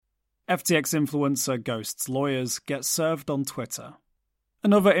FTX influencer ghosts lawyers, gets served on Twitter.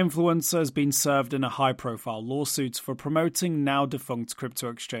 Another influencer has been served in a high-profile lawsuit for promoting now-defunct crypto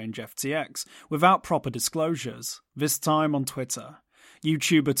exchange FTX without proper disclosures, this time on Twitter.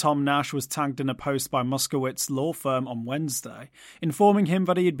 YouTuber Tom Nash was tagged in a post by Moskowitz's law firm on Wednesday, informing him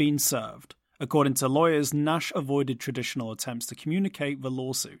that he had been served. According to lawyers, Nash avoided traditional attempts to communicate the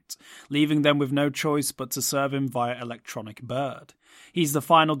lawsuit, leaving them with no choice but to serve him via electronic bird. He's the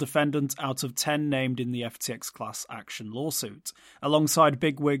final defendant out of 10 named in the FTX class action lawsuit, alongside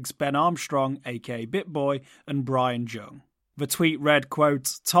bigwigs Ben Armstrong, aka BitBoy, and Brian Jung. The tweet read,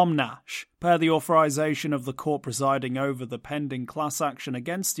 quote, "Tom Nash, per the authorization of the court presiding over the pending class action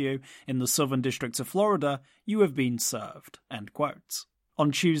against you in the Southern District of Florida, you have been served," end quote.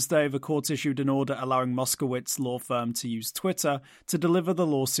 On Tuesday, the court issued an order allowing Moskowitz's law firm to use Twitter to deliver the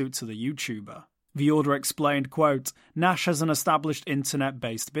lawsuit to the YouTuber. The order explained, quote, "Nash has an established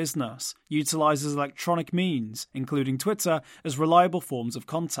internet-based business, utilizes electronic means, including Twitter, as reliable forms of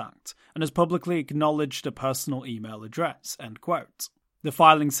contact, and has publicly acknowledged a personal email address," end quote. The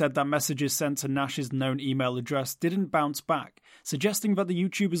filing said that messages sent to Nash's known email address didn't bounce back, suggesting that the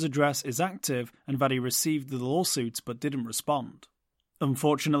YouTuber's address is active and that he received the lawsuit but didn't respond.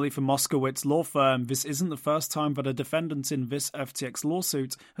 Unfortunately for Moskowitz's law firm, this isn't the first time that a defendant in this FTX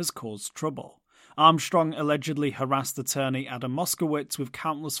lawsuit has caused trouble. Armstrong allegedly harassed attorney Adam Moskowitz with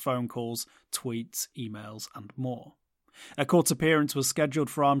countless phone calls, tweets, emails, and more. A court appearance was scheduled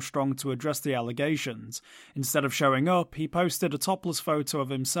for Armstrong to address the allegations. Instead of showing up, he posted a topless photo of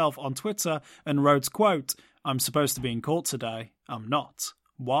himself on Twitter and wrote, quote, "I'm supposed to be in court today. I'm not.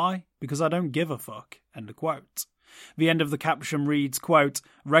 Why? Because I don't give a fuck," end quote. The end of the caption reads, quote,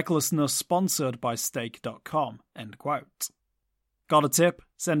 "Recklessness sponsored by stake.com," end quote. Got a tip?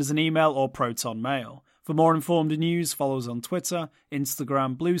 Send us an email or Proton Mail. For more informed news, follow us on Twitter,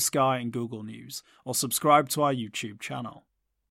 Instagram, Blue Sky and Google News, or subscribe to our YouTube channel.